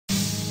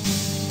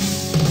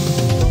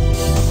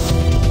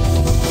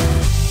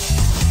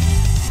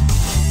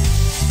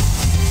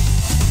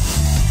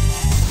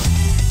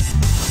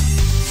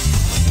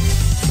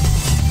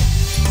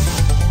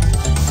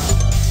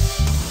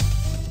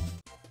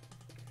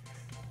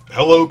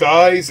Hello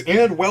guys,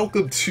 and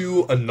welcome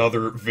to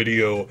another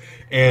video.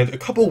 And a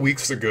couple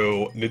weeks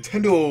ago,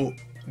 Nintendo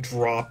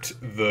dropped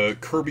the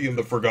Kirby and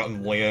the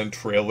Forgotten Land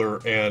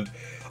trailer, and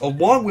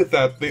along with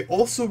that, they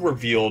also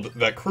revealed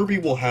that Kirby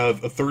will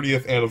have a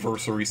 30th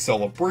anniversary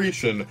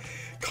celebration,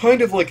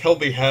 kind of like how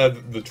they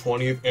had the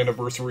 20th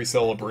anniversary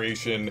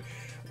celebration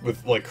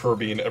with like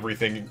Kirby and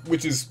everything,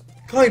 which is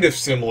kind of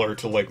similar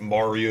to like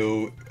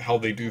Mario, how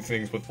they do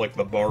things with like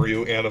the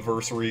Mario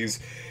anniversaries.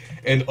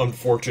 And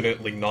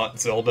unfortunately not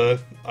Zelda.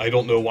 I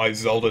don't know why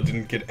Zelda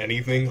didn't get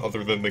anything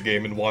other than the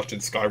Game & Watch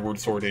and Skyward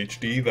Sword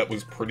HD. That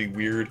was pretty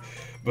weird.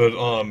 But,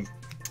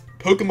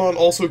 Pokemon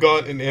also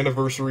got an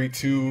anniversary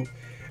too.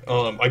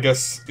 I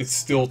guess it's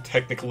still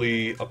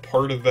technically a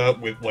part of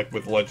that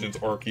with Legends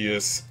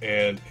Arceus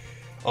and,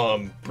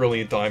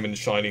 Brilliant Diamond,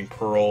 Shining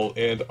Pearl.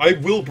 And I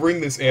will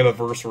bring this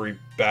anniversary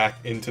back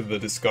into the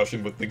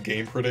discussion with the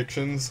game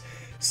predictions,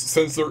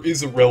 since there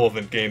is a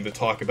relevant game to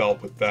talk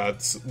about with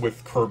that,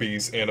 with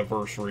Kirby's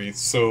anniversary.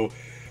 So,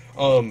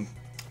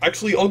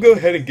 actually, I'll go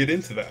ahead and get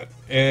into that.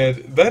 And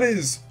that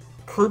is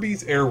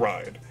Kirby's Air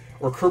Ride,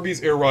 or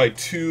Kirby's Air Ride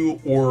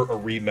 2, or a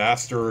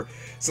remaster,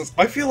 since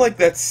I feel like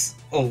that's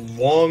a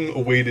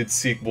long-awaited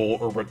sequel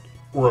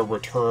or a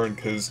return,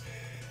 because,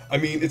 I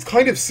mean, it's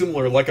kind of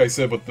similar, like I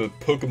said, with the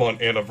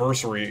Pokemon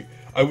Anniversary.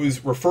 I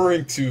was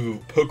referring to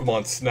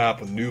Pokemon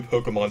Snap, with new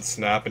Pokemon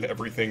Snap and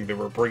everything. They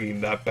were bringing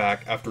that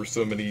back after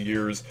so many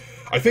years.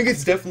 I think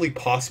it's definitely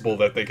possible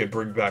that they could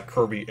bring back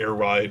Kirby Air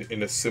Ride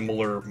in a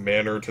similar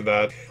manner to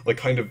that. Like,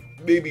 kind of,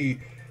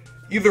 maybe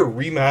either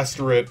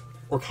remaster it,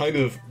 or kind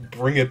of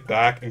bring it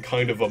back in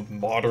kind of a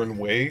modern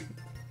way.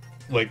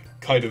 Like,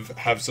 kind of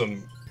have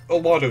a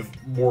lot of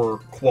more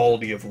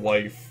quality of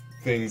life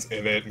things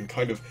in it, and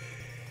kind of...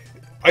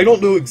 I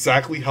don't know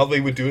exactly how they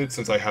would do it,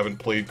 since I haven't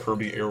played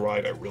Kirby Air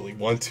Ride. I really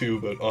want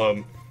to, but,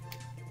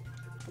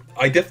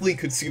 I definitely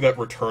could see that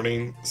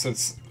returning,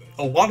 since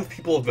a lot of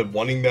people have been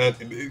wanting that.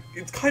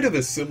 It's kind of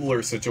a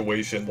similar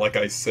situation, like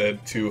I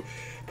said, to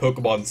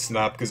Pokemon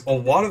Snap, because a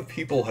lot of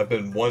people have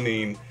been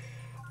wanting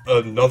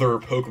another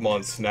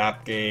Pokemon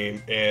Snap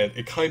game, and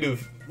it kind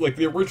of, like,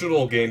 the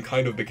original game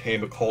kind of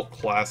became a cult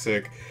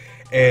classic,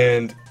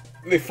 and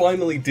they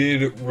finally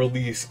did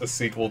release a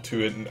sequel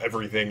to it and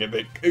everything,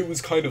 and it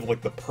was kind of like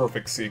the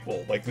perfect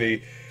sequel. Like,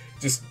 they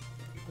just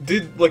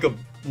did like a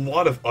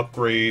lot of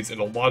upgrades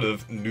and a lot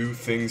of new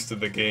things to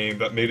the game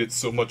that made it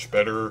so much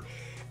better.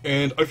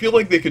 And I feel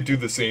like they could do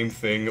the same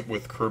thing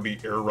with Kirby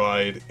Air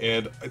Ride,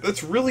 and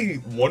that's really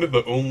one of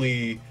the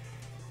only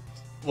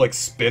like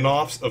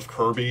spin-offs of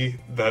Kirby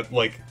that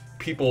like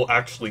people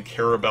actually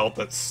care about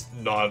that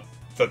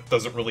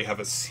doesn't really have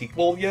a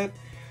sequel yet.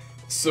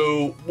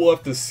 So, we'll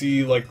have to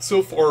see. Like,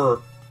 so far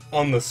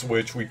on the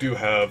Switch, we do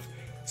have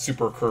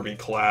Super Kirby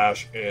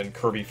Clash and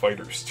Kirby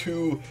Fighters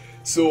 2,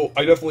 so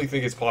I definitely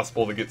think it's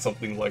possible to get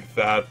something like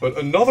that. But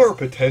another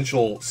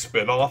potential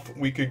spin-off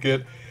we could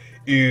get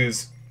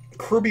is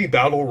Kirby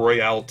Battle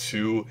Royale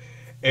 2,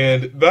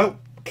 and that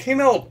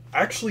came out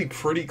actually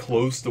pretty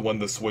close to when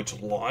the Switch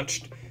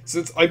launched,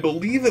 since I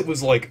believe it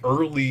was like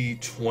early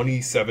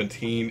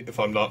 2017, if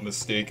I'm not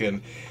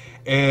mistaken,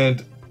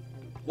 and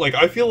like,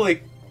 I feel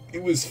like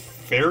it was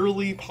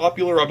fairly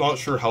popular. I'm not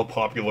sure how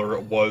popular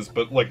it was,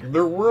 but like,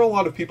 there were a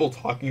lot of people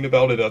talking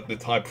about it at the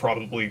time,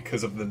 probably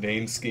because of the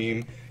name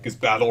scheme, because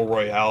Battle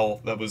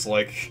Royale, that was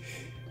like,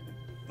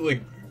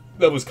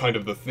 that was kind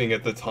of the thing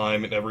at the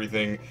time and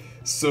everything.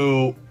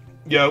 So,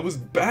 yeah, it was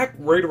back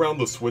right around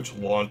the Switch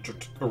launch,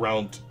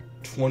 around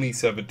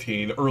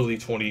 2017, early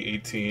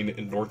 2018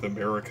 in North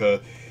America,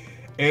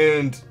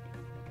 and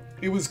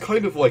it was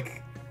kind of like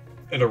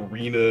an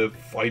arena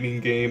fighting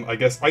game, I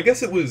guess.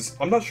 It was,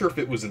 I'm not sure if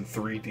it was in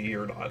 3D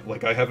or not.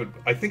 Like, I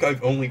think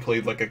I've only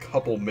played like a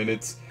couple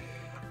minutes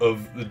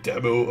of the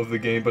demo of the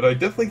game, but I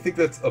definitely think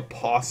that's a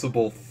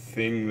possible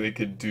thing they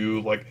could do.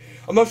 Like,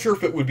 I'm not sure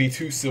if it would be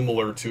too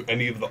similar to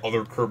any of the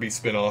other Kirby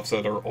spin-offs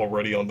that are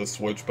already on the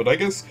Switch, but I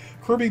guess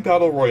Kirby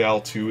Battle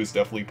Royale 2 is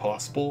definitely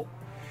possible.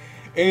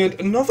 And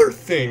another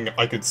thing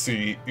I could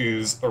see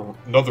is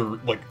another,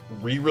 like,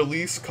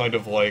 re-release, kind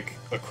of like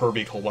a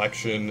Kirby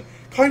collection,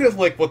 kind of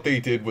like what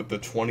they did with the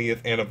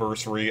 20th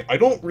anniversary. I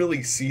don't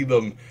really see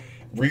them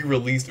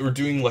re-released or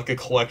doing, like, a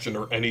collection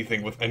or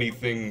anything with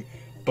anything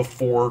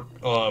before,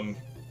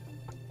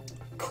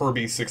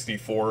 Kirby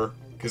 64,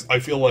 because I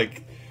feel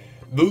like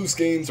those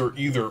games are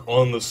either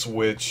on the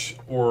Switch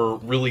or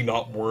really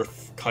not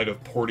worth kind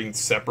of porting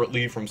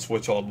separately from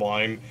Switch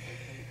Online.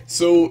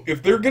 So,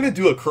 if they're gonna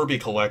do a Kirby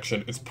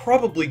collection, it's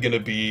probably gonna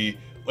be,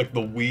 like, the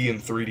Wii and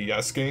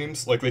 3DS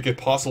games. Like, they could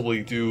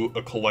possibly do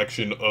a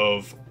collection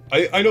of...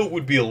 I know it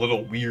would be a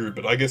little weird,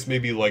 but I guess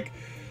maybe, like,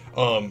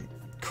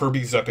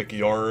 Kirby's Epic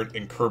Yarn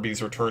and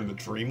Kirby's Return to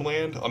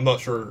Dreamland. I'm not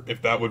sure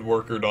if that would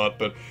work or not,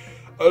 but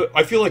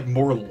I feel like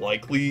more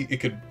likely it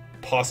could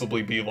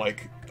possibly be,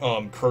 like,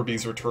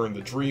 Kirby's Return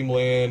to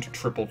Dreamland,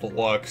 Triple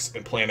Deluxe,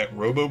 and Planet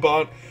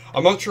Robobot.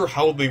 I'm not sure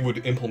how they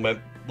would implement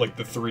like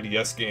the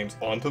 3DS games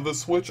onto the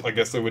Switch. I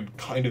guess they would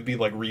kind of be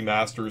like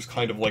remasters,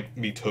 kind of like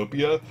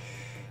Miitopia.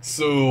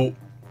 So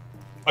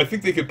I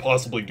think they could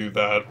possibly do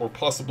that, or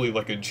possibly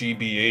like a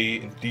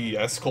GBA and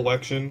DS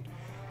collection,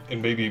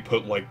 and maybe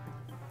put like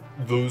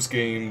those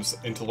games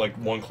into like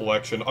one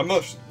collection. I'm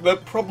not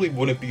that probably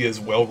wouldn't be as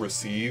well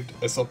received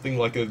as something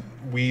like a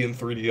Wii and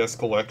 3DS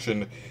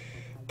collection,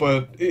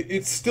 but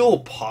it's still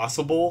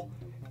possible,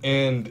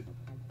 and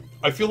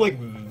I feel like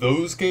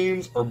those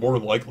games are more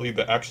likely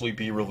to actually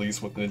be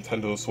released with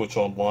Nintendo Switch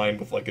Online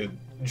with like a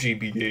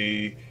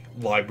GBA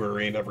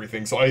library and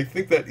everything, so I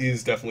think that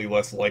is definitely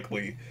less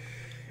likely.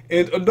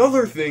 And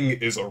another thing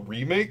is a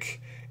remake,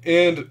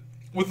 and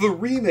with the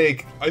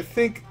remake, I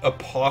think a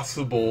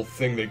possible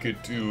thing they could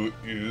do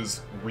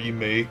is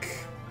remake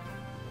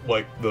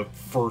like the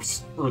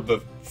first, or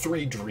the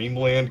 3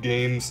 Dreamland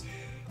games.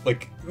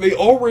 Like, they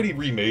already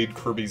remade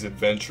Kirby's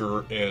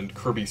Adventure and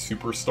Kirby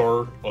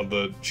Superstar on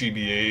the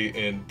GBA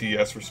and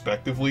DS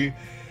respectively,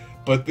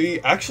 but they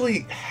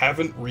actually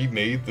haven't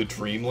remade the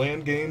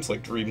Dreamland games,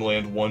 like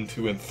Dreamland 1,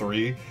 2, and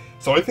 3.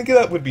 So I think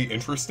that would be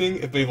interesting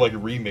if they like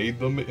remade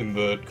them in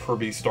the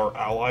Kirby Star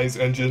Allies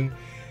engine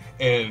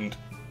and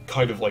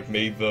kind of like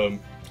made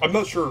them. I'm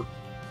not sure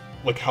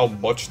like how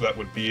much that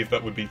would be, if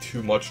that would be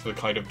too much to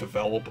kind of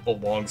develop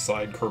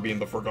alongside Kirby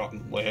and the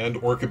Forgotten Land,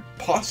 or it could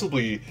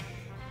possibly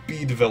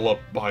be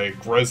developed by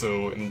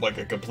Grezzo in like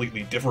a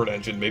completely different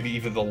engine, maybe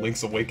even the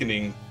Link's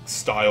Awakening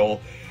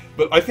style.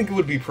 But I think it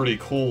would be pretty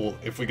cool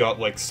if we got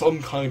like some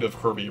kind of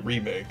Kirby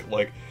remake,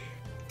 like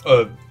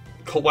a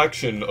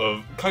collection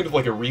of, kind of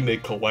like a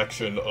remake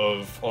collection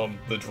of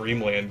the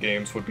Dreamland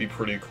games would be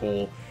pretty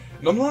cool.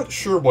 And I'm not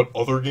sure what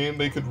other game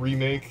they could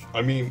remake.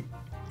 I mean,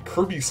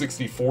 Kirby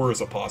 64 is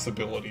a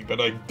possibility,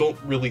 but I don't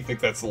really think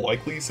that's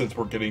likely since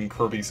we're getting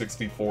Kirby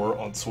 64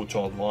 on Switch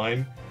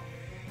Online.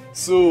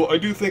 So I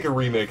do think a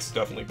remake's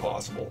definitely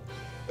possible.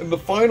 And the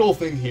final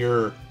thing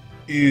here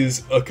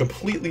is a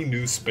completely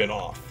new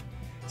spin-off.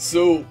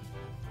 So,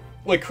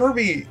 like,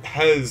 Kirby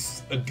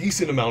has a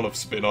decent amount of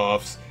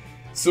spin-offs,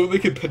 so they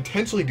could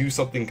potentially do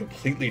something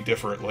completely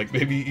different, like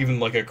maybe even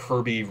like a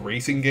Kirby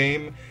racing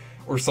game,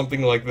 or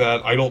something like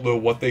that. I don't know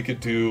what they could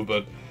do,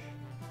 but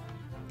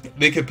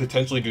they could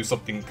potentially do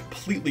something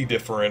completely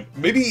different.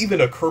 Maybe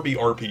even a Kirby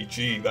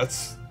RPG.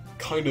 That's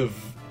kind of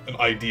an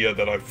idea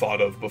that I've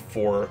thought of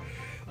before.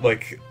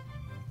 Like,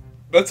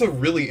 that's a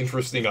really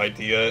interesting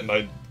idea, and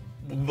I'd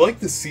like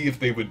to see if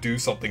they would do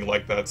something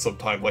like that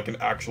sometime, like an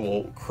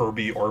actual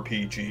Kirby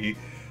RPG.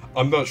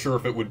 I'm not sure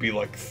if it would be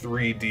like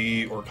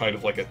 3D or kind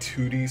of like a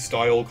 2D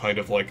style, kind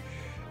of like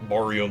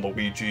Mario and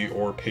Luigi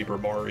or Paper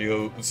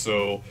Mario,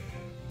 so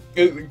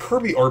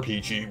Kirby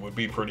RPG would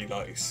be pretty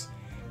nice.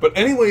 But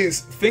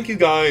anyways, thank you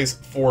guys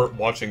for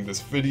watching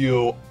this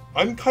video.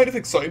 I'm kind of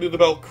excited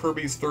about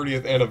Kirby's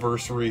 30th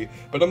anniversary,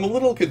 but I'm a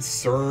little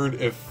concerned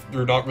if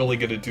they're not really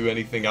going to do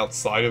anything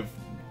outside of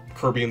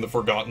Kirby and the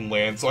Forgotten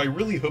Land, so I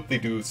really hope they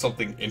do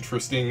something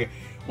interesting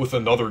with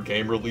another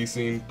game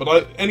releasing.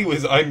 But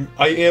anyways, I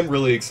am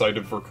really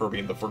excited for Kirby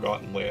and the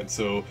Forgotten Land,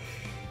 so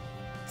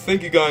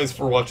thank you guys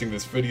for watching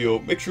this video.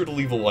 Make sure to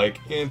leave a like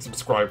and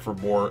subscribe for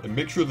more, and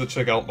make sure to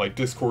check out my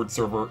Discord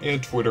server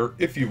and Twitter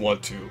if you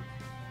want to.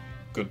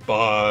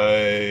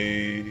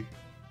 Goodbye.